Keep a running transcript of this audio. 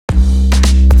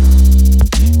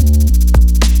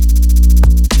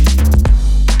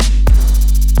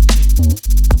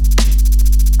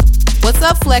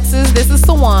up, Flexes? This is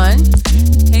Sawan.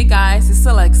 Hey guys, it's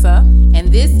Alexa.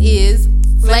 And this is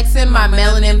Flexing My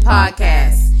Melanin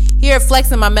Podcast. Here at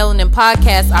Flexing My Melanin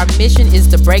Podcast, our mission is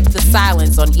to break the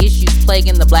silence on issues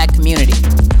plaguing the Black community.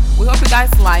 We hope you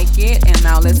guys like it, and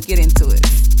now let's get into it.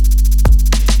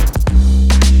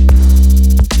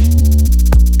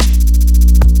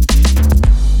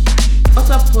 What's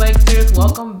up, Flexers?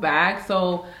 Welcome back.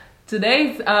 So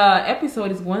today's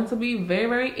episode is going to be very,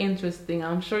 very interesting.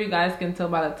 I'm sure you guys can tell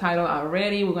by the title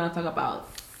already. We're going to talk about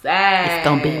sex. It's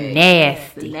going to be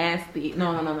nasty. Nasty.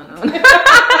 No.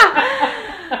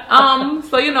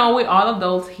 So, you know, we're all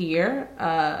adults here.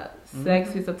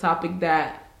 Sex is a topic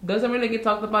that doesn't really get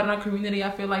talked about in our community.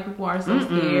 I feel like people are so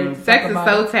scared. Sex is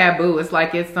so taboo. It's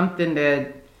like it's something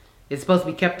that is supposed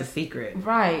to be kept a secret.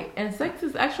 Right. And sex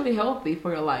is actually healthy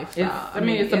for your lifestyle.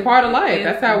 It's a part of life.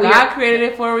 That's how God created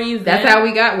it for a reason. That's how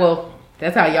we got,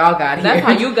 that's how y'all got here. That's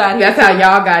how you got here. That's how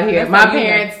y'all got here. That's My how you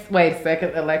parents, wait a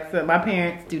second, Alexa. My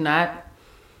parents do not.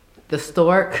 The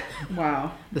stork.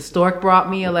 Wow. The stork brought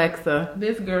me Alexa.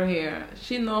 This girl here,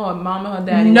 she know her mom and her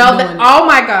daddy. No, oh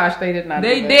my gosh, they did not.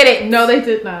 They did it. No, they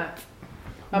did not.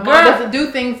 My mom doesn't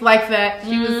do things like that.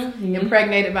 She was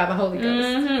impregnated by the Holy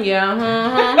Ghost.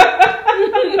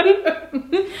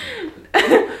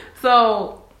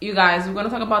 So, you guys, we're going to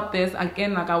talk about this.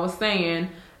 Again, like I was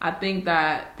saying, I think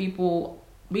that people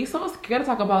be so scared to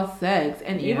talk about sex.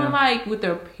 And even like with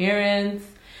their parents.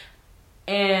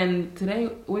 And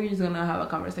today, we're just going to have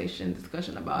a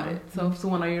discussion about it. So,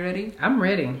 Suwan, are you ready? I'm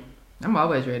ready. I'm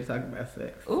always ready to talk about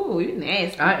sex. Ooh, you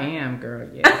nasty. I am, girl,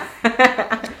 yes.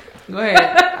 Go ahead.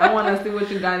 I want to see what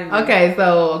you got in there.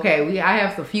 Okay, I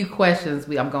have a few questions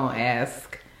I'm going to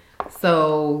ask.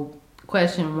 So,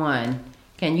 question 1.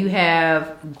 Can you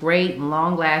have great,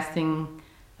 long-lasting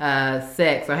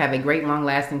sex or have a great,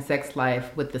 long-lasting sex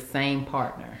life with the same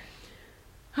partner?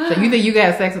 So, you think you can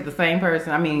have sex with the same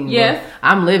person? I mean, yes. Well,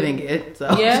 I'm living it. So.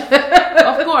 Yes,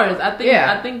 of course.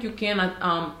 I think you can.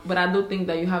 But I do think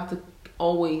that you have to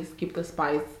always keep the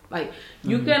spice. Like,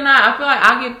 you cannot. I feel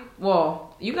like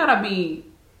you gotta be.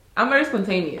 I'm very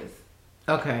spontaneous.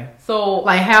 Okay. So,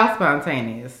 like, how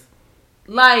spontaneous?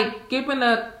 Like, keeping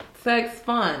the sex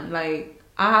fun. Like,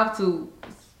 I have to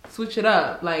switch it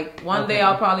up. Like, one day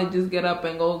I'll probably just get up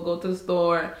and go to the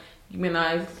store, give me a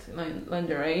nice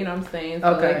lingerie. You know what I'm saying?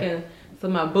 So so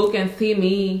my boo can see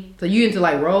me. So you into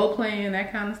like role playing,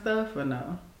 that kind of stuff, or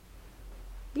no?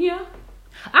 Yeah.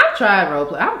 I tried role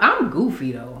play. I'm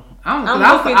goofy though. I'll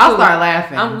start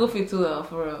laughing. I'm goofy too though,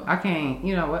 for real. I can't.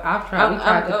 You know what? I've tried. We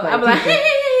tried to play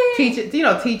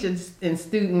teacher and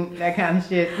student, that kind of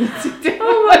shit.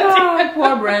 Oh my god,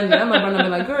 poor Brandon. I'm gonna be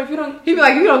like, girl, if you don't. He'd be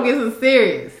like, you don't get some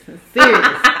serious.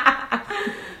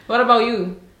 What about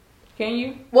you? Can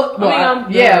you?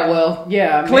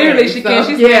 Clearly she can.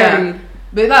 She's married.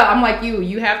 But no, I'm like you.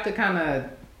 You have to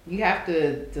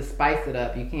spice it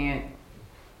up. You can't.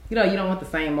 You know, you don't want the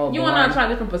same old. You want to try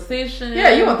different positions.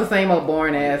 Yeah, you want the same old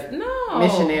boring ass. No.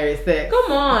 Missionary sex.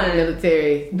 Come on.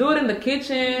 Military. Do it in the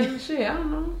kitchen. Shit, I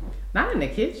don't know. Not in the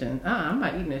kitchen. I'm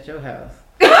not eating at your house.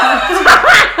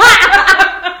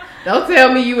 Don't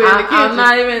tell me you were in the kitchen. I'm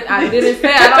not even. I didn't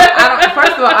say. I don't.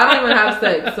 First of all, I don't even have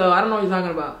sex, so I don't know what you're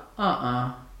talking about.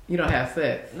 You don't have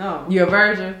sex. No. You a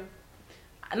virgin?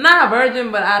 Not a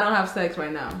virgin, but I don't have sex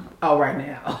right now. Oh, right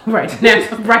now. Right now.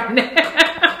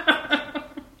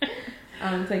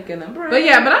 I'm taking a break. But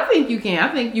yeah, but I think you can.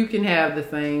 I think you can have the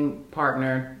same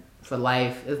partner for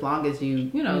life as long as you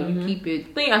you keep it.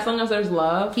 I think as long as there's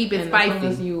love, keep it spicy.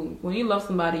 As long as when you love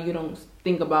somebody, you don't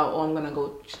think about I'm gonna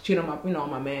go cheat on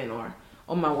my man or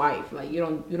on my wife. Like you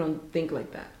don't think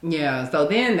like that. Yeah. So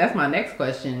then that's my next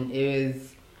question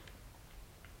is,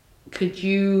 could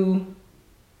you?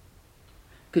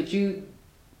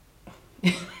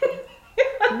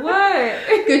 What?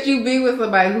 Could you be with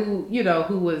somebody who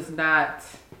was not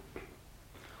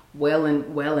well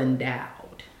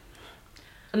endowed?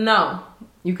 No.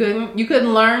 You couldn't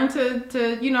learn to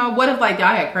what if like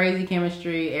y'all had crazy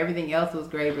chemistry, everything else was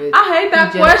great, but I hate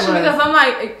that question because I'm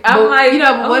like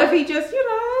but what if he just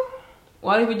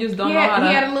what if he just don't know how to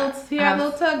he had a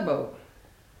little tugboat?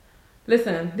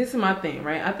 Listen, this is my thing,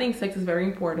 right? I think sex is very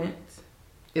important.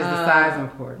 Is the size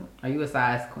important? Are you a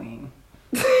size queen?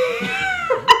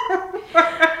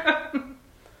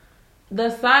 The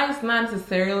size not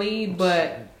necessarily,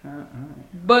 but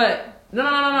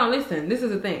no. Listen, this is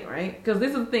the thing, right? Because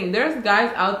this is the thing. There's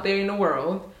guys out there in the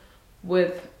world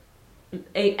with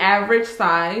a average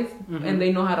size, and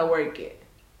they know how to work it.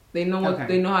 They know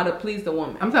they know how to please the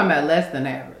woman. I'm talking about less than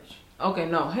average. Okay,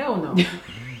 no, hell no,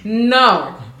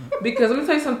 no. Because let me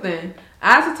tell you something.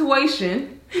 I had a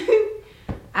situation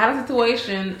I had a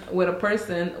situation with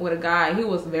a guy. He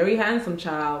was very handsome,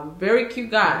 child, very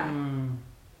cute guy.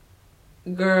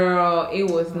 Girl, it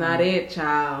was not it,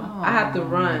 child. I had to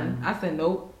run. I said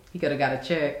nope. He could have got a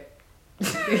check.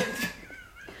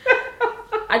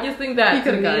 I just think that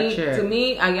to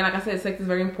me, again, like I said, sex is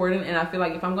very important, and I feel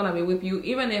like if I'm gonna be with you,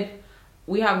 even if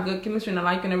we have good chemistry and I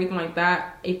like you and everything like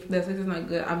that, if the sex is not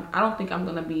good, I don't think I'm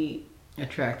gonna be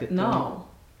attracted. No,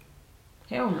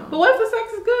 hell no. But what if the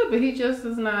sex is good, but he just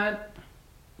is not?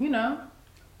 You know,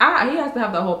 he has to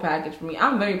have the whole package for me.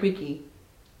 I'm very picky.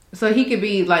 So he could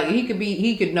be like, he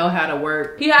could know how to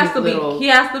work. He has to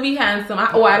be handsome.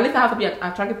 Or at least I have to be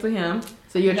attracted to him.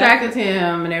 So you're attracted to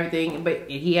him and everything, but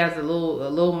he has a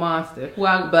little monster.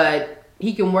 Well, but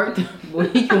he can work.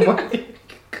 He can work it.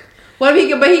 But he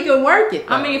can work it.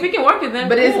 Though. I mean, if he can work it, then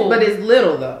cool. It's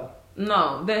little though.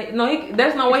 No, there's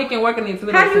no way he can work it. It's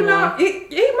little. How you know? He might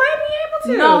be able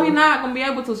to. No, he's not gonna be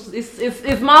able to.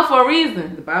 It's small for a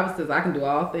reason. The Bible says I can do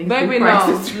all things. Baby,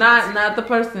 no, not the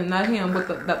person, not him, but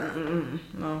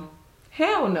no,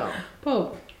 hell no.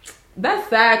 Pope. That's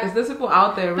sad because there's people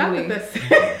out there really.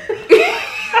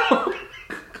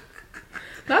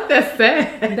 Not that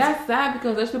sad. That's sad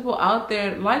because there's people out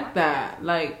there like that.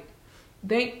 Like,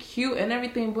 they cute and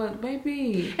everything, but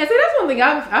baby. And see, that's one thing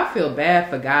I feel bad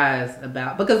for guys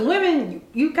about. Because women,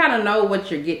 you kind of know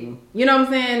what you're getting. You know what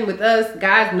I'm saying? With us,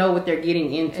 guys know what they're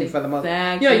getting into for the most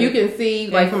part. You know, you can see,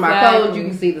 like from our clothes, you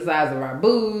can see the size of our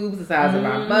boobs, the size of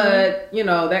our butt, you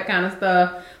know, that kind of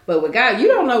stuff. But with guys, you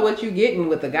don't know what you're getting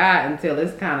with a guy until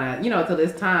it's kind of, you know, until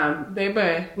it's time.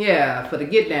 Baby. Yeah, for the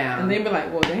get down. And they be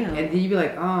like, well, damn. And then you be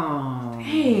like, oh.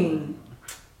 Dang.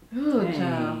 Good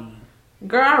child.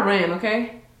 Girl, I ran,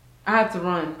 okay? I had to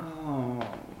run. Oh.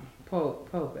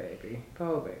 Po baby.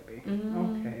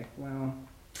 Okay, well.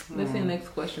 Let's see the next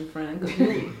question, friend.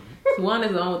 Swan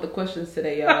is on with the questions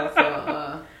today, y'all.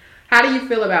 So, how do you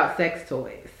feel about sex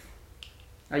toys?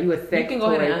 Are you a sex toy? You can go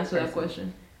ahead and answer that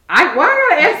question. Why I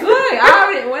gotta answer? I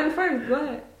already went first. Go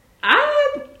ahead.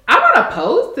 I'm not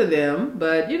opposed to them,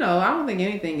 but you know, I don't think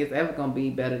anything is ever gonna be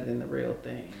better than the real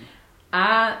thing.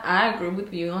 I agree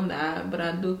with you on that, but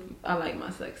I like my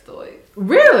sex toys.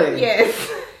 Really?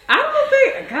 Yes. I don't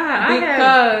think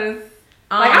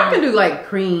I can do like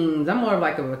creams. I'm more of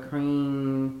like a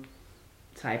cream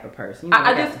type of person. You know,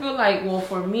 I just feel like, well,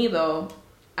 for me though,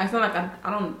 I feel like I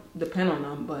don't depend on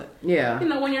them, but yeah, you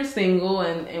know, when you're single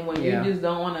and when you just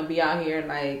don't want to be out here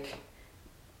like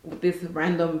with this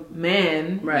random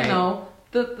man, right? You know,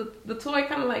 the toy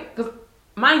kind of like, because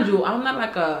mind you, I'm not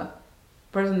like a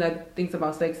person that thinks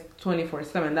about sex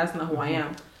 24/7. That's not who I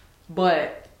am.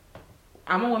 But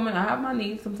I'm a woman. I have my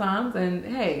needs sometimes, and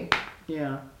hey,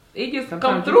 yeah, it just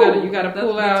sometimes come through. You gotta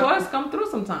pull out. The toys come through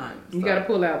sometimes. You gotta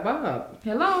pull out Bob.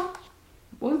 Hello,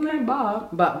 what's his name?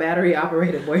 Bob. Battery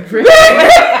operated boyfriend.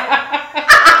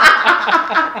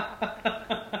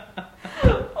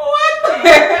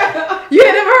 You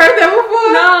had never heard that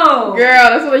before? No. Girl,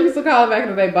 that's what I used to call it back in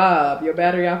the day, Bob. Your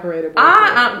battery operated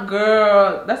boyfriend.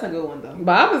 Girl, that's a good one though.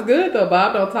 Bob is good though.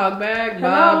 Bob don't talk back.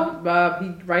 Hello? Bob,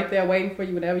 he right there waiting for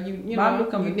you whenever you Bob know,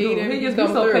 will come you need him. He just be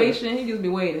so patient. He just be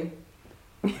waiting.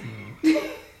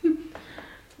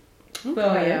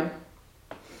 So yeah.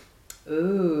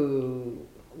 Ooh.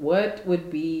 What would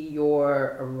be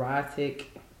your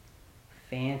erotic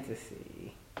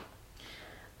fantasy?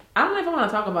 I don't know if I want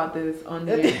to talk about this on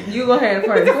here. You go ahead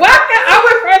first. I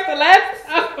went first the last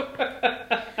time.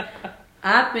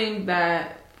 I think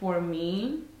that for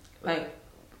me, like,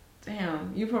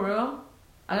 damn, you for real?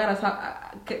 I gotta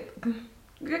talk.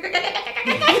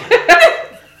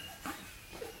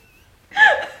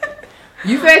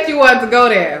 You said you wanted to go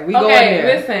there. We go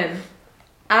there. Listen.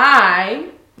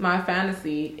 My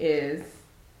fantasy is,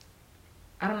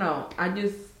 I don't know. I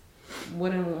just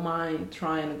wouldn't mind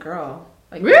trying a girl.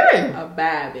 Like, really? A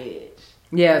bad bitch.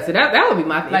 Yeah, so that would be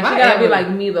my thing. Like, she gotta be like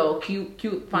me though,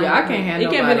 cute, fine. Yeah, I can't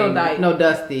handle. It can't be no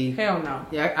dusty. Hell no.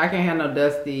 Yeah, I can't handle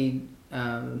dusty.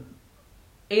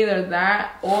 Either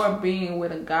that or being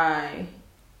with a guy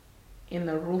in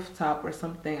the rooftop or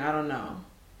something. I don't know.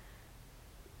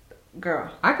 Girl,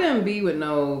 I couldn't be with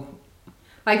no.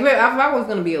 Like, if I was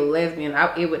gonna be a lesbian,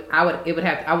 I would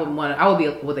be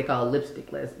what they call a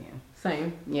lipstick lesbian.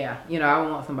 Same. Yeah, you know, I would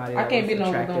want somebody. I can't be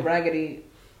no raggedy.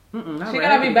 She raggedy.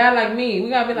 gotta be bad like me. We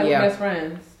gotta be like best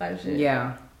friends type shit.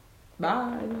 Yeah.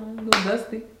 Bye. You know, a little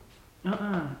dusty.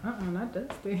 Not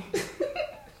dusty.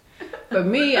 For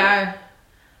me, I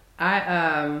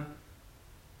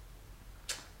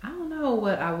don't know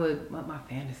what my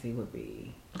fantasy would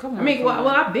be. Come on. I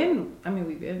mean,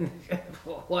 we've been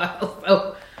for a while,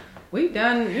 so we've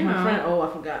done. You know, my friend. Oh, I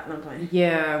forgot. No, I'm playing.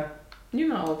 Yeah. You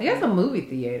know, I guess a movie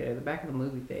theater. The back of the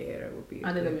movie theater would be.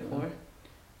 I did it before. One.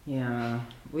 Yeah,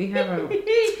 we haven't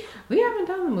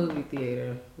done the movie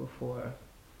theater before.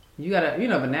 You gotta,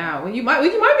 but now you might be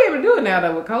able to do it now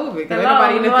though with COVID because ain't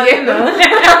nobody in the theater.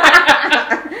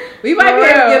 We might be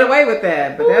able to get away with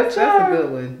that, but that's a good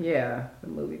one. Yeah, the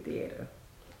movie theater.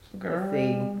 Girl.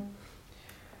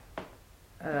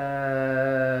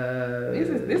 Let's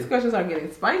see. These questions are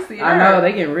getting spicy. I know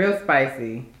they getting real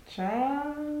spicy.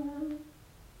 Child.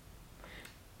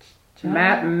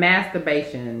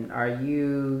 Masturbation. Are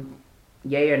you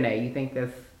yay or nay? You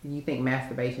think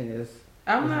masturbation is?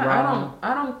 I'm not. Wrong?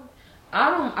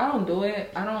 I don't do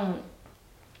it. I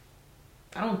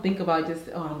don't think about just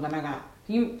I'm gonna got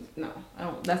you. No, I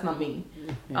don't. That's not me.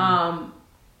 Yeah.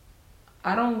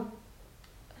 I don't.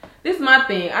 This is my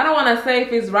thing. I don't want to say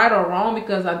if it's right or wrong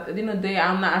because at the end of the day,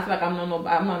 I feel like I'm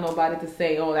not nobody to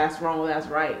say, oh, that's wrong or that's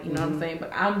right. You know what I'm saying?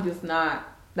 But I'm just not.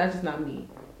 That's just not me.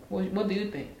 What do you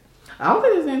think? I don't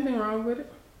think there's anything wrong with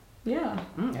it. Yeah.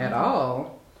 At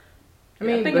all. I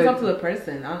think it's up to the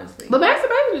person, honestly. But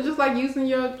masturbation is just like using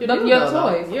your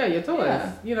toys. Yeah, your toys.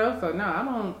 Yeah. So no, I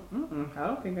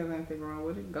don't think there's anything wrong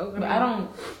with it. I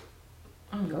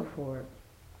don't go for it.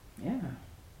 Yeah.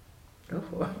 Go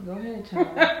for it. Go ahead,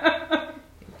 child.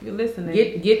 If you're listening,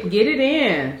 get it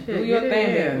in. Shit, do your thing,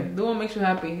 baby. Do what makes you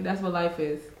happy. That's what life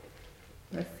is.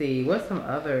 Let's see. What's some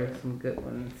good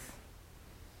ones?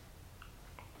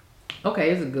 Okay,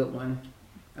 here's a good one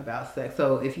about sex.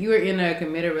 So if you are in a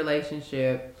committed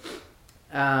relationship,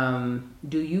 do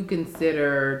you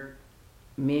consider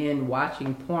men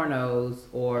watching pornos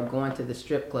or going to the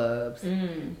strip clubs?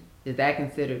 Is that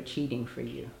considered cheating for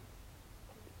you?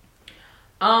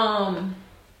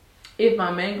 If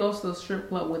my man goes to the strip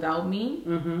club without me,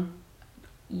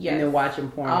 yes, and then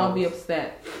watching pornos, I'll be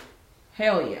upset.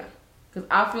 Hell yeah, because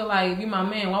I feel like if you're my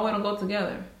man, why we don't go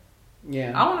together?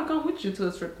 Yeah, I want to come with you to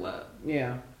the strip club.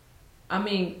 Yeah, I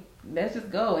mean, let's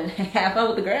just go and have fun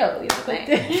with the girls. You know what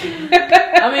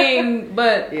I'm saying?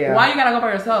 But why you gotta go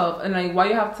by yourself? And like, why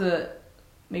you have to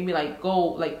maybe like go,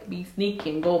 like be sneaky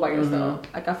and go by yourself?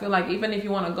 Like, I feel like even if you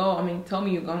want to go, tell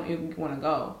me you want to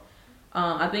go.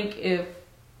 I think if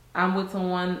I'm with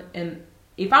someone and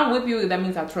if I'm with you, that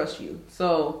means I trust you.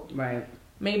 So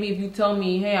maybe if you tell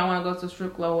me, hey, I want to go to a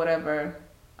strip club, whatever,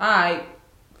 alright,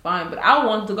 fine. But I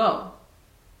want to go.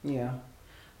 Yeah.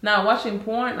 Now watching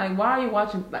porn, like why are you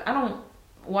watching? Like I don't.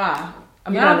 Why?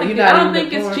 I don't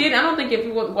think it's cheating. I don't think if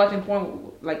you're watching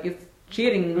porn, like it's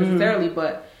cheating necessarily.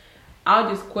 But I'll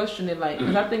just question it, like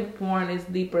because I think porn is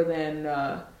deeper than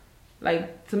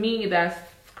like to me that's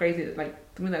crazy. Like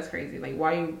to me that's crazy. Like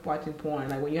why are you watching porn?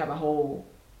 Like when you have a whole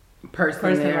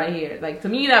person right here. Like to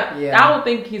me that I would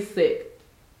think he's sick.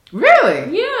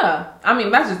 Really? Yeah.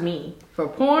 That's just me. For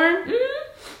porn?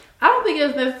 I don't think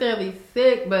it's necessarily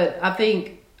sick, but I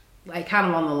think like kind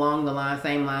of along the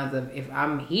same lines of if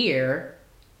I'm here,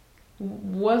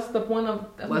 what's the point of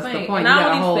what's the point? And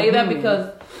I only say that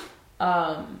because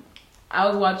I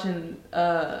was watching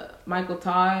Michael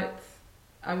Todd's.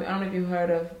 I don't know if you've heard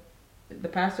of the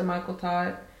pastor Michael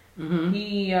Todd.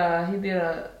 He did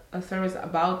a service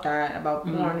about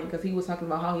porn because he was talking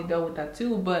about how he dealt with that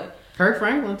too. But Kirk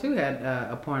Franklin too had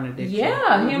a porn addiction.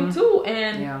 Yeah, him too,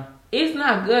 and it's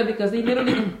not good because he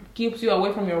literally keeps you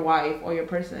away from your wife or your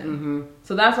person.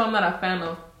 So that's why I'm not a fan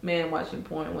of men watching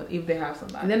porn if they have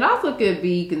somebody. And then also could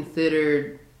be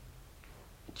considered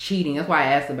cheating. That's why I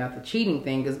asked about the cheating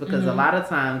thing, is because a lot of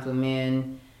times when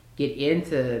men get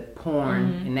into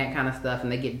porn and that kind of stuff and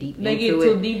they get deep into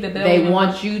it, deep that they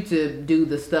want you to do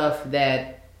the stuff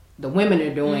that the women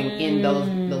are doing in those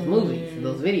movies,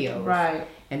 those videos. Right.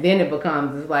 And then it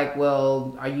becomes, it's like,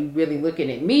 well, are you really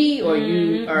looking at me, or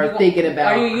you are thinking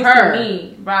about her? Are you using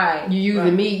me? Right. You're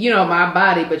using me, my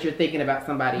body, but you're thinking about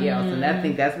somebody else. And I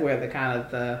think that's where the kind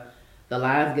of the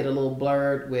lines get a little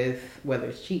blurred with whether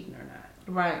it's cheating or not.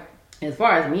 Right. As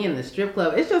far as me in the strip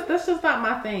club, that's just not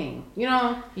my thing.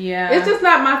 Yeah. It's just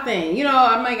not my thing.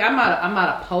 I'm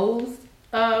not opposed.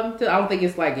 I don't think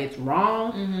it's like it's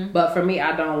wrong, but for me,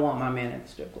 I don't want my man at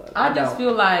the strip club. I just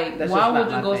feel like, why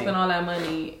would you go spend all that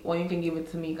money when you can give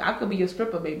it to me? I could be your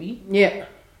stripper, baby. Yeah.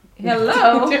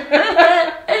 Hello. We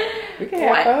can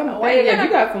have fun. You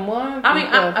got some ones.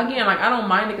 I don't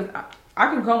mind it because I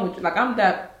can come with you. Like I'm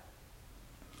that.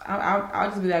 I'll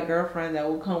just be that girlfriend that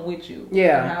will come with you.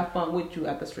 Yeah. And have fun with you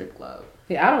at the strip club.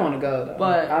 Yeah, I don't want to go though.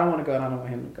 But I don't want to go, and I don't want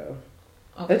him to go.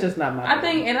 Okay. That's just not my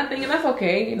thing. I think that's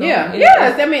okay. Yeah.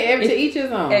 Yes. To each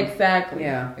his own. Exactly.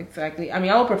 Yeah. Exactly.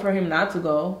 I would prefer him not to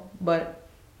go, but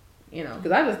you know.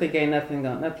 Because I just think ain't nothing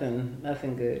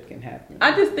good can happen.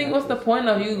 I just think what's the point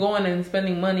of you going and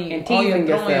spending money and all teasing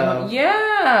you're throwing yourself?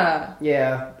 Yeah.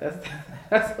 Yeah,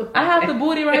 that's what I have the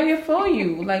booty right here for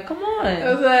you. Like, come on.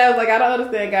 I was like, I don't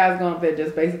understand guys going up there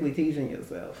just basically teasing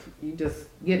yourself. You just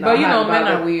getting all But you hot know, and men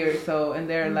bothered. are weird, so and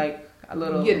they're like a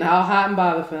little You getting all hot and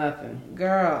bothered for nothing.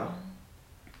 girl.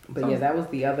 But yeah, that was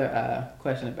the other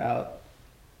question about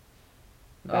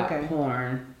Okay.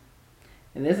 porn.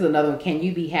 And this is another one. Can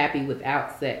you be happy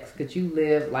without sex? Could you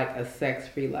live like a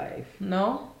sex-free life?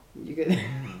 No. You could.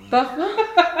 Stuff.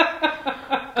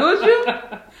 Could you?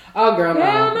 Oh, girl, no.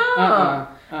 Hell no.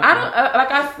 I don't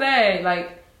like I say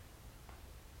like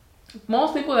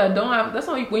most people that don't have. That's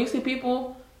why when you see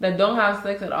people that don't have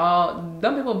sex at all,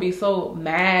 them people be so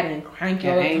mad and cranky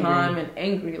all the angry. time and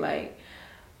angry. Like,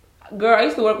 girl, I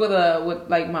used to work with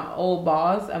like my old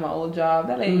boss at my old job.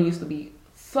 That lady used to be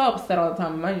so upset all the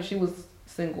time. Mind you, she was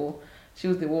single. She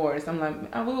was divorced. I'm like,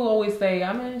 I will always say,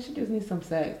 I mean, she just needs some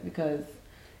sex because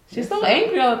she's so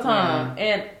angry all the time. Yeah.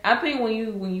 And I think when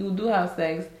you do have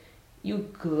sex, you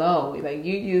glow. Like,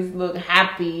 you just look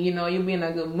happy. You know, you be in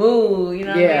a good mood. You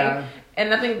know what I mean?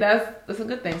 And I think that's a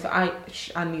good thing. So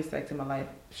I need sex in my life.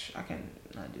 I can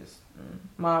not just.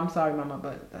 Mom, sorry, mama,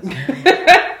 but that's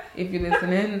if you're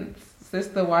listening,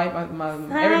 sister, wife,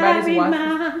 everybody's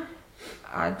wife.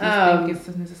 I just think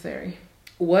it's necessary.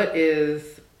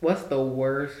 What's the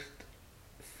worst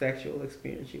sexual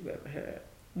experience you've ever had?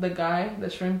 The guy, the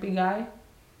shrimpy guy.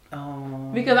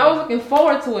 Oh. Because I was looking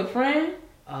forward to it, friend.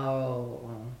 Oh.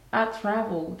 I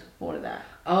traveled for that.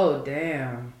 Oh,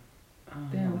 damn. Oh.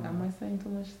 Damn, am I saying too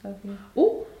much stuff here?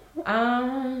 Ooh.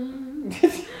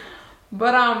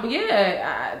 But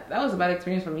yeah, that was a bad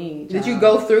experience for me. Did you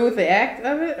go through with the act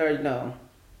of it or no?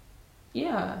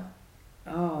 Yeah.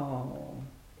 Oh.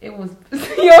 It was your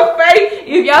face.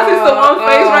 If y'all see someone's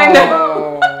face right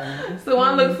now,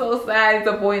 someone looks so sad,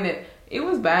 disappointed. It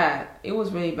was bad. It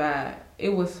was really bad. It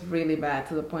was really bad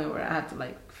to the point where I had to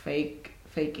like fake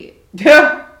it.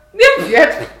 Yeah.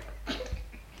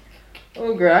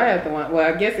 Oh, girl, I had the one. Well,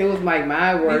 I guess it was like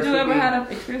my worst. Did you ever have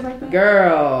an experience like that?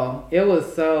 Girl, it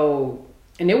was so,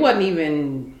 and it wasn't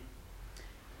even.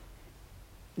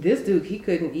 This dude, he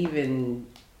couldn't even.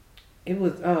 It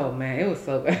was, oh man, it was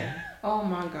so bad. Oh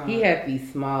my god. He had the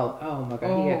small. Oh my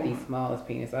god, he had the smallest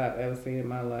penis I've ever seen in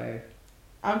my life.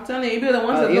 I'm telling you, it be the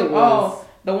ones that look all,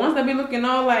 the ones that be looking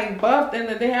all like buffed and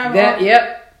that they have that. all,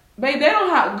 Yep. Babe, they don't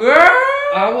have. Girl.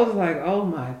 I was like, oh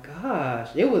my gosh,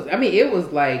 it was. I mean, it was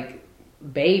like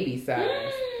baby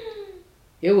size.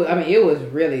 It was. I mean, it was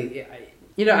really.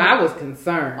 You know, I was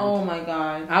concerned. Oh my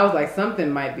god. I was like, something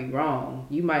might be wrong.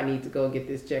 You might need to go get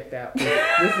this checked out.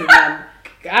 This is not.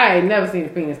 I ain't never seen a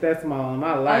penis that small in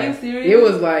my life. Are you serious? It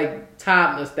was like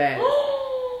toddler status.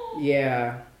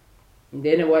 Yeah. And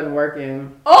then it wasn't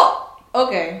working. Oh,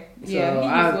 okay. So Yeah, he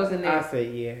just wasn't there. I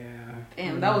said, yeah.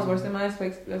 Damn, that was worse than my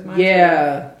expectations.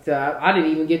 Yeah. So I didn't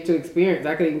even get to experience.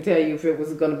 I couldn't even tell you if it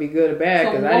was going to be good or bad. So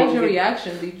I what didn't was your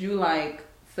reaction? Did you like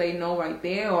say no right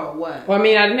there or what? Well, I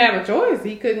mean, I didn't have a choice.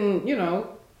 He couldn't, you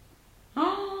know.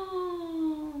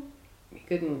 Oh. He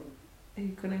couldn't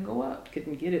Go up. get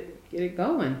it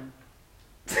going.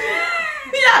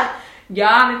 Yeah.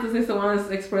 Y'all need to see someone's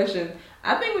expression.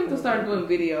 I think we need to start doing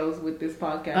videos with this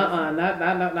podcast.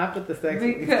 Not with the sex.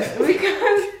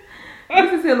 Because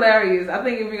this is hilarious. I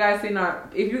think if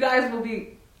you guys will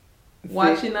be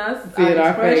watching us, see our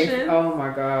our face. expressions, Oh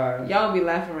my god. y'all will be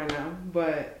laughing right now.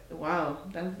 But wow,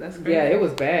 that's crazy. Yeah, it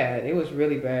was bad. It was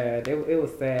really bad. It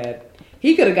was sad.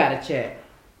 He could have got a check.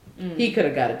 He could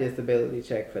have got a disability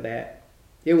check for that.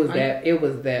 It was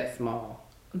that small.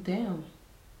 Damn.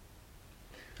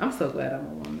 I'm so glad I'm a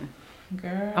woman.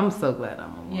 Girl. I'm so glad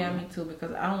I'm a woman. Yeah, me too.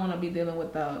 Because I don't want to be dealing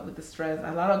with the stress.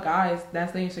 A lot of guys,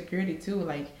 that's their insecurity too.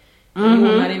 Like you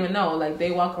will not even know. Like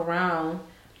they walk around,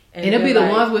 and it'll be the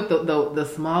ones with the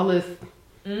smallest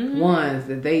ones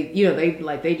that they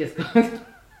just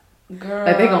girl,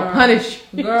 like they gonna punish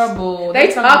you. Girl, boo.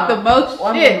 They talk the most shit.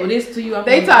 I'm gonna do this to you.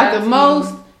 They talk the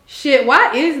most shit.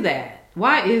 Why is that?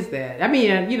 Why is that? I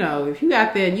mean, you know, if you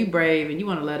out there and you brave and you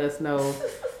want to let us know,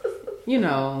 you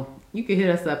know, you can hit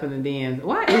us up in the DMs.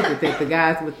 Why is it that the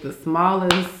guys with the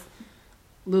smallest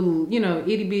little, you know,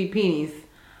 itty bitty penis,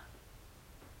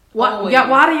 why do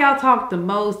y'all talk the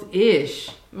most ish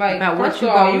like, about what you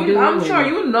gonna do? I'm sure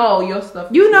you know your stuff.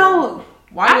 You know,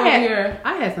 why you here?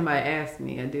 I had somebody ask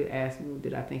me. A dude asked me,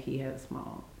 did I think he had a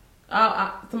small?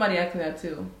 Somebody asked me that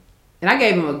too. And I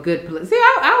gave him a good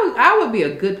I would be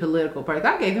a good political person.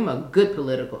 I gave him a good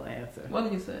political answer. What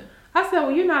did you say? I said,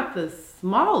 well, you're not the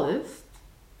smallest.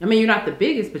 I mean, you're not the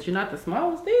biggest, but you're not the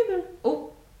smallest either.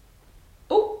 Oh.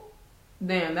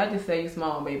 Damn, that just say you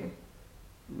small, baby.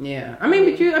 Yeah, I mean,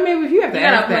 if you have to You gotta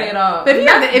ask play that. it off. But if you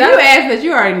ask that,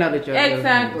 you already know that you're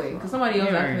exactly. Because somebody else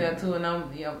You asked me already that too, and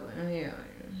I'm yeah.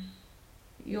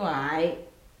 You alright?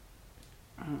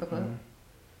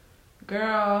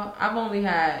 Girl, I've only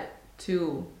had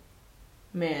 2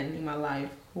 men in my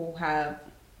life who have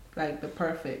like the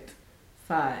perfect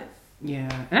size. Yeah,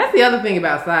 and that's the other thing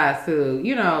about size too.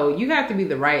 You know, you have to be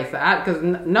the right size because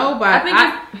nobody.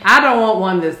 I don't want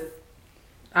one that's.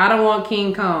 I don't want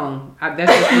King Kong. That's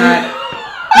just not.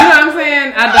 You know what I'm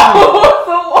saying? I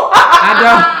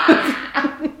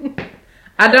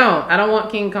don't. I don't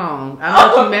want King Kong. I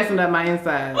don't want you messing up my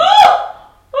insides.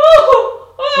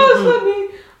 That's funny.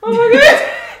 Oh my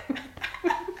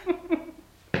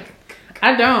god.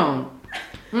 I don't.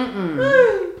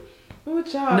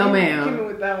 What y'all? No, ma'am. Give me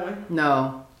with that one.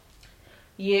 No.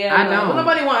 Yeah, I don't.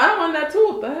 Nobody want. I don't want that too.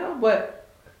 What the hell? But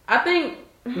I think.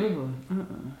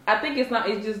 I think it's not.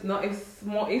 It's just not. It's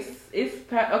more. It's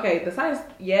okay. The size,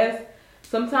 yes.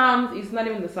 Sometimes it's not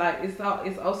even the size. It's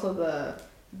also the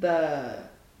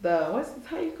what's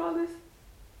how you call this?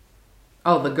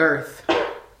 Oh, the girth.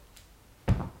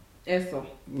 Eso.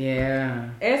 Yeah.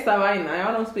 Esa vaina.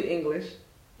 I don't speak English.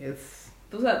 It's.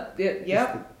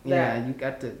 Yeah. You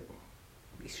got to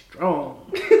be strong.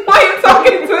 Why are you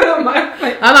talking to them?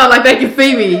 I know, like they can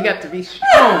see me. You got to be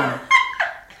strong.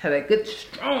 Have that good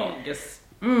strong, just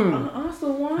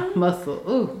also one muscle.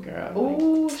 Ooh, girl.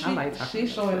 Ooh,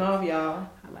 she's showing off, y'all.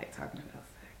 I like talking about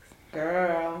sex,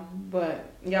 girl.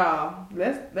 But y'all,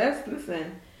 let's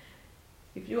listen.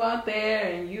 If you out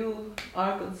there and you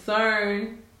are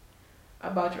concerned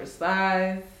about your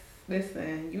size,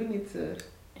 listen. You need to.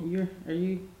 And are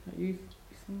you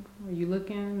single? Are you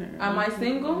looking? Or am I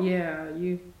single? Yeah,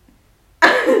 you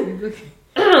looking.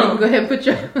 You can go ahead and put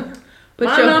your.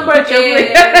 Number is.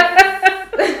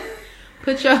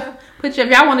 Put your. If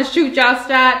y'all want to shoot y'all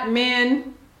shot,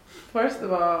 men. First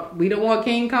of all, we don't want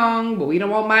King Kong, but we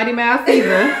don't want Mighty Mouse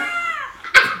either.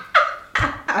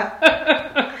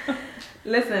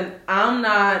 Listen, I'm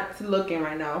not looking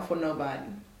right now for nobody.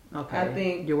 Okay. I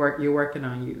think you're working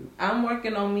on you. I'm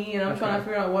working on me, and I'm trying to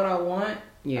figure out what I want.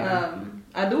 Yeah.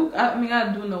 I do. I mean,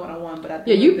 I do know what I want, but I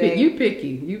think you picky.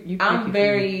 You. I'm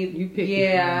very. You picky.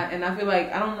 Yeah, and I feel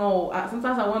like I don't know.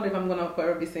 Sometimes I wonder if I'm gonna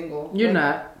forever be single. You're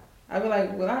not. I feel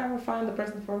like, will I ever find the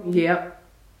person for me? Yep.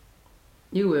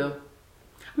 You will.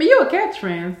 I mean, you're a catch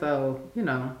friend, so you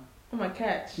know. I'm a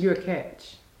catch. You're a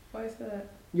catch. Why is that?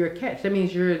 You're a catch. That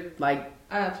means you're like.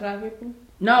 I attract people.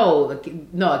 No.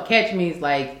 A catch means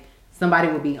like. Somebody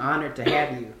would be honored to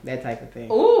have you, that type of thing.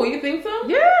 Oh, you think so?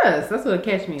 Yes, that's what a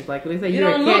catch means. Like when they say you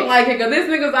don't look like it, cause these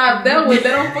niggas I've dealt with, they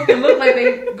don't fucking look like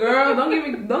they. Girl,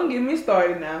 don't get me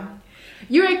started now.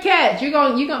 You're a catch. You're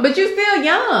going, but you're still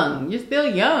young. You're still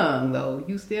young though.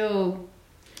 You still.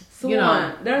 So you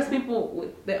know, there's people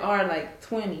that are like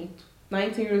 20,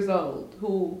 19 years old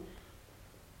who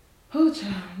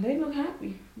child, they look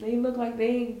happy. They look like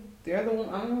they're the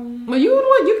one. Well,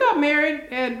 you got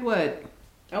married at what?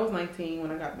 I was 19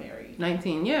 when I got married.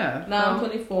 19, yeah. Now I'm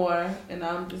 24, and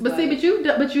I'm just. But like, you've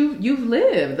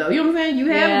lived though. You know what I'm saying? You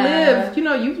have lived. You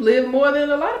know, you've lived more than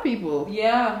a lot of people.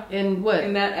 Yeah. In what?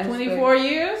 In that 24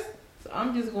 years. So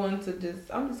I'm just going to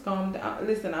I'm just calm down.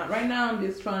 Listen, right now I'm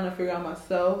just trying to figure out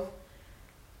myself,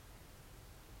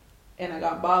 and I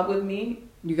got Bob with me.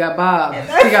 You got Bob.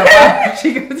 She got Bob.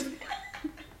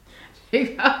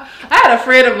 I had a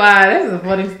friend of mine. This is a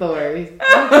funny story.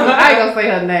 I ain't gonna say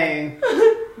her name.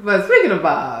 But speaking of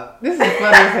Bob, this is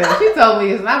funny as hell. She told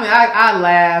me, I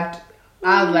laughed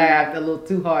a little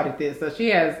too hard at this. So she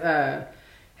has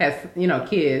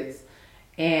kids,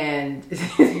 and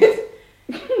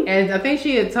and I think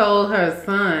she had told her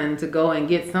son to go and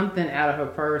get something out of her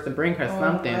purse to bring her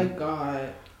something. Oh my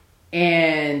god!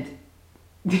 And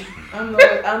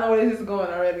I know where this is going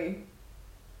already.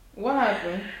 What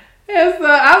happened? And so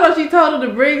I don't know if she told him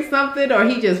to bring something or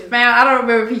he just found. I don't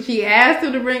remember if she asked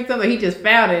him to bring something. Or he just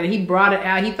found it and he brought it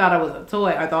out. He thought it was a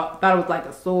toy. I thought it was like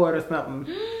a sword or something.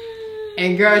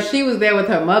 And girl, she was there with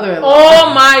her mother-in-law.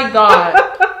 Oh my god!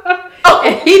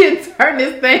 And he didn't turn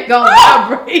this thing on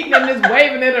vibrating and just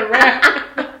waving it around.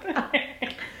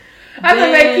 I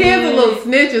think that kids are little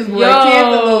snitches, boy. Kids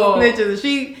are little snitches. And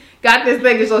she got this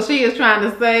thing, and so she is trying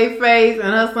to save face, and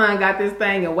her son got this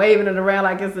thing and waving it around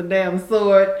like it's a damn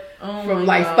sword from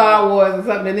like Star Wars or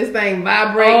something. And this thing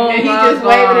vibrating, and he just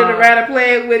waving it around and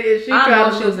playing with it.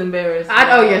 And she she was embarrassed.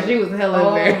 She was hella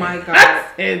embarrassed. Oh my god!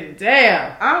 I said,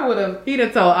 damn. I would have. He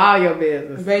done told all your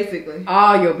business. Basically,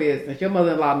 all your business. Your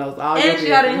mother-in-law knows all your business. And she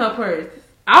got it in her purse.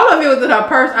 I don't know if it was in her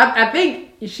purse. I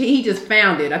think he just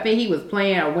found it. I think he was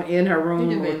playing or went in her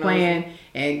room or playing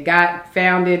and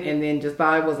found it and then just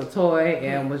thought it was a toy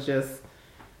and was just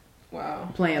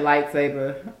playing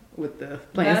lightsaber with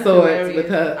playing swords hilarious. with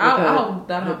her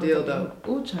dildo.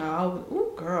 Ooh, child.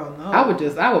 Ooh, girl, no.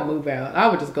 I would move out. I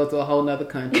would just go to a whole nother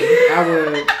country.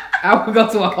 I would go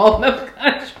to a whole nother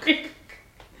country.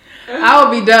 I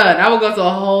would be done. I would go to a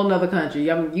whole nother country.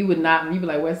 You would not. You'd be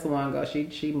like, where's Swan go?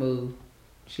 She moved.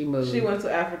 She moved. She went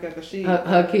to Africa because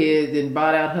her kids and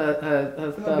brought out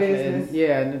her stuff and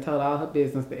and then told all her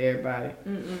business to everybody.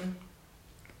 Mm-mm.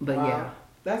 But yeah,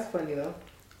 that's funny though.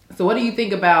 So what do you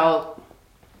think about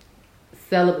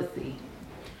celibacy?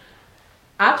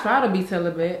 I try to be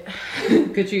celibate.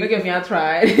 Could you look at me? I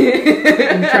tried. You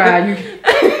tried.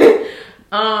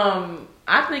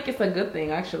 I think it's a good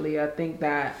thing. Actually, I think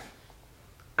that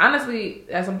honestly,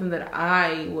 that's something that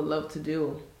I would love to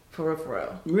do. For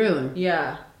real. Really?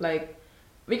 Yeah. Like,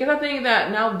 because I think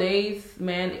that nowadays,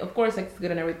 man, of course sex is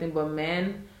good and everything, but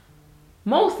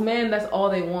most men, that's all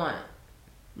they want.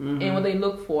 Mm-hmm. And what they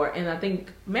look for. And I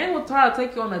think men will try to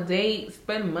take you on a date,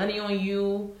 spend money on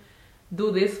you,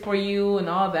 do this for you and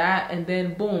all that. And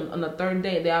then boom, on the third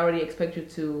date, they already expect you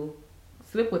to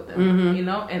sleep with them, mm-hmm. you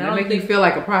know? And I don't make you feel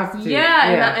like a prostitute.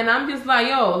 Yeah. And I'm just like,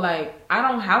 yo, like, I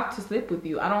don't have to sleep with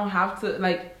you. I don't have to,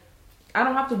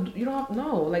 you don't have,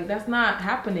 no, like, that's not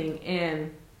happening.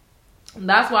 And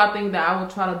that's why I think that I would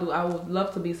try to do, I would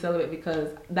love to be celibate because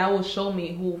that will show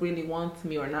me who really wants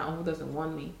me or not, or who doesn't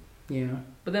want me. Yeah.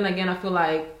 But then again, I feel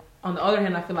like, on the other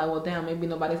hand, I feel like, well, damn, maybe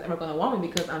nobody's ever going to want me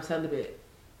because I'm celibate.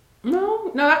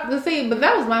 No, let's see, but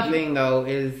that was my thing, though,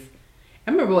 is,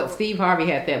 I remember what Steve Harvey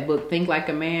had that book, Think Like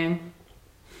a Man.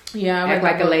 Yeah, act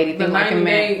like a lady, think like a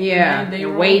man.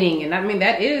 And waiting, and I mean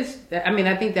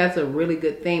I think that's a really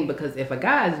good thing because if a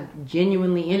guy is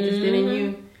genuinely interested in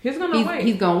you, he's gonna wait.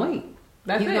 He's gonna wait.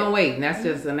 He's gonna wait, and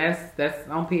that's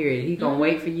on period. He's gonna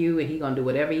wait for you, and he's gonna do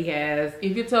whatever he has.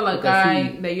 If you tell a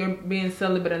guy that you're being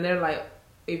celibate, and they're like,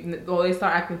 or they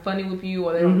start acting funny with you,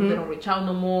 or they don't reach out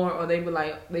no more, or they be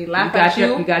like they laugh at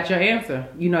you. You got your answer.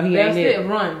 You know he ain't it.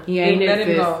 Run. He ain't it. Let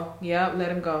him go. Yeah,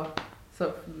 let him go.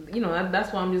 So, you know,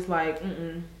 that's why I'm just like,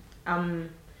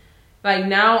 I'm like,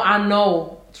 now I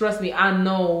know, trust me, I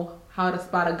know how to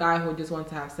spot a guy who just wants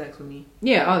to have sex with me.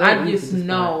 Yeah, I just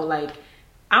know, like,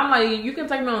 I'm like, you can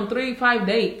take me on 3-5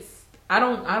 dates. I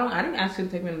didn't ask you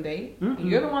to take me on a date. Mm-mm.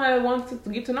 You're the one that wants to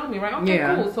get to know me, right? Okay,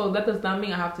 cool. So that does not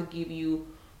mean I have to give you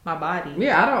my body.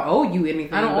 Yeah, I don't owe you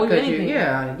anything. I don't owe you anything.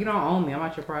 You don't own me. I'm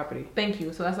not your property. Thank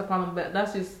you. So that's the problem, but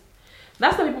that's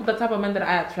the type of men that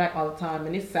I attract all the time,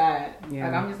 and it's sad. Yeah.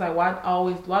 Like, I'm just like, why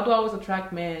do I always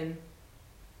attract men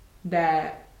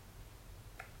that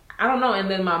I don't know? And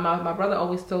then my brother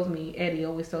always tells me, Eddie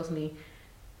always tells me,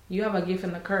 you have a gift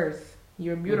and a curse.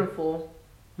 You're beautiful.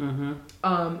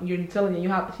 Mm-hmm. You're intelligent. You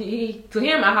have to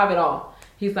him. I have it all.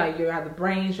 He's like, you have the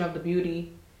brains, you have the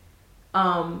beauty,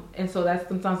 and so that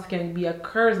sometimes can be a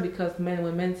curse because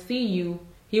when men see you.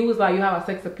 He was like, you have a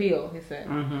sex appeal, he said.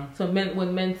 Mm-hmm. So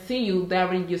when men see you, they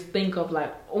already just think of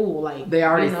like, oh, like... They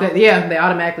already they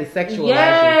automatically sexualize you.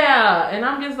 Yeah, and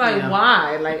I'm just like,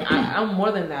 why? Like, I'm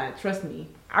more than that. Trust me.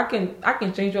 I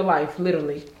can change your life,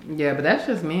 literally. Yeah, but that's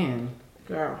just men.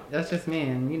 Girl. That's just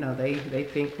men. You know, they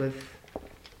think with...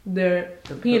 Their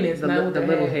penis, not with the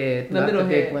little head. The little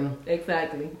big head. One.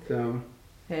 Exactly. So...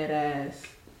 Head ass.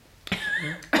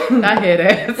 Not head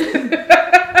ass.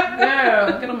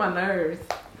 Girl, get on my nerves.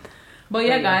 But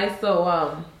yeah, guys,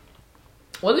 so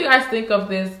what do you guys think of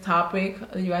this topic?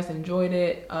 You guys enjoyed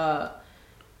it? Y'all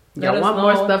want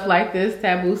more stuff like this,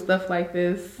 taboo stuff like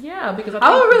this? Yeah, because it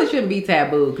really shouldn't be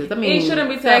taboo. Because I mean, it shouldn't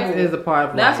be taboo. Sex is a part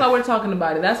of That's life. why we're talking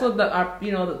about it. That's what our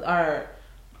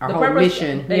whole purpose,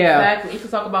 mission. Exactly, is to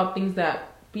talk about things that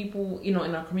people, in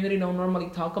our community don't normally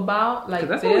talk about. Like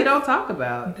that's what we don't talk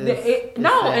about.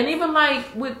 And even like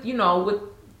with with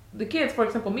the kids, for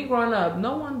example, me growing up,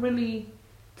 no one really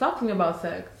talked to me about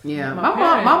sex. Yeah,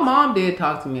 my mom did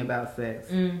talk to me about sex.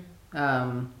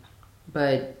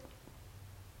 But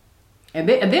and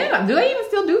then do they even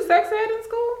still do sex ed in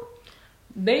school?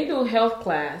 They do health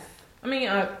class. I mean,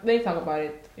 they talk about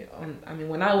it. I mean,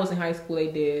 when I was in high school, they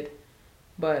did,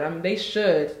 but they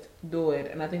should do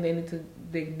it, and I think they need to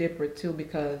dig deeper too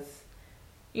because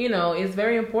it's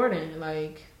very important.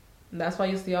 Like. That's why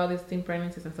you see all these teen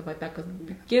pregnancies and stuff like that. Because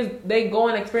kids, they go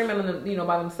and experiment on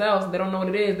by themselves. They don't know what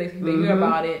it is. They hear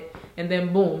about it, and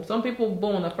then boom. Some people,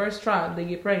 boom, the first try, they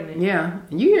get pregnant. Yeah,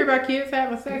 and you hear about kids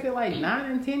having sex at like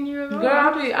 9 and 10 years old. Girl,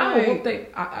 I would hope they.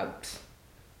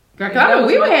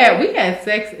 We had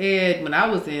sex ed when I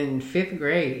was in 5th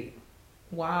grade.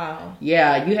 Wow.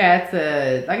 Yeah, you had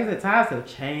to, like I said, times have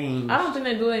changed. I don't think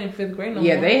they do it in 5th grade no more.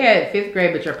 Yeah, they had 5th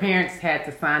grade, but your parents had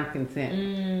to sign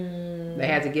consent. They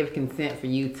had to give consent for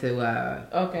you to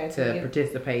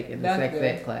participate in the sex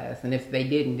ed class. And if they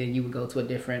didn't, then you would go to a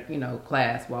different,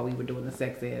 class while we were doing the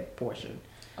sex ed portion.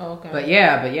 Okay. But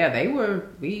yeah,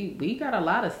 we got a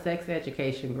lot of sex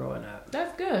education growing up.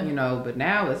 That's good. But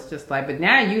now it's just like, but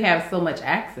now you have so much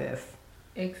access.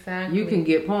 Exactly. You can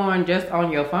get porn just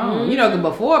on your phone. Mm-hmm.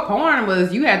 Before porn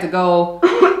was, you had to go,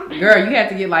 girl, you had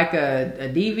to get like a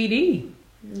DVD.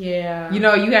 Yeah.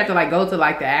 You had to like go to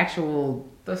like the actual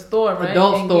store, right?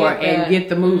 Adult store and get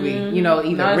the movie. Mm-hmm.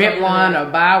 Either rent one or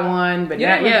buy one. But you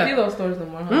don't really see those stores no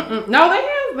more, huh? Mm-mm. No,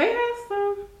 they have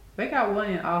some. They got one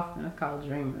in Austin. It's called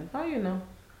Dreamers. How you know?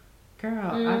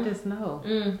 Girl, I just know.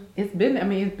 It's been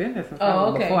there since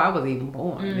before I was even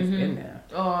born. Mm-hmm. It's been there.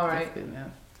 Oh, all right. It's been there.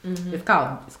 Mm-hmm.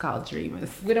 It's called Dreamers.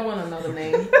 We don't want to know the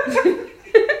name.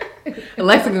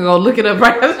 Alexa can go look it up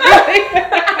right now.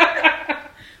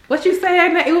 What you say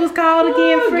it was called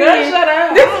again, friend? Girl, shut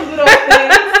up. I don't do those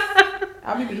things.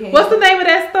 I'll be behaving. What's the name of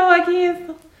that store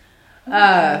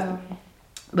again?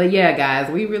 But yeah, guys,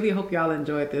 we really hope y'all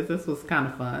enjoyed this. This was kind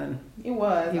of fun. It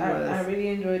was. I really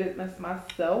enjoyed it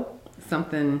myself.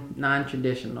 Something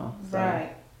non-traditional. So.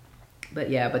 Right.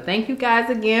 But thank you guys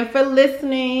again for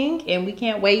listening. And we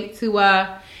can't wait to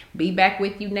be back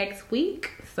with you next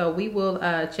week. So we will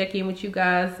check in with you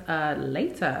guys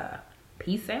later.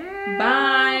 Peace out.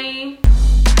 Bye.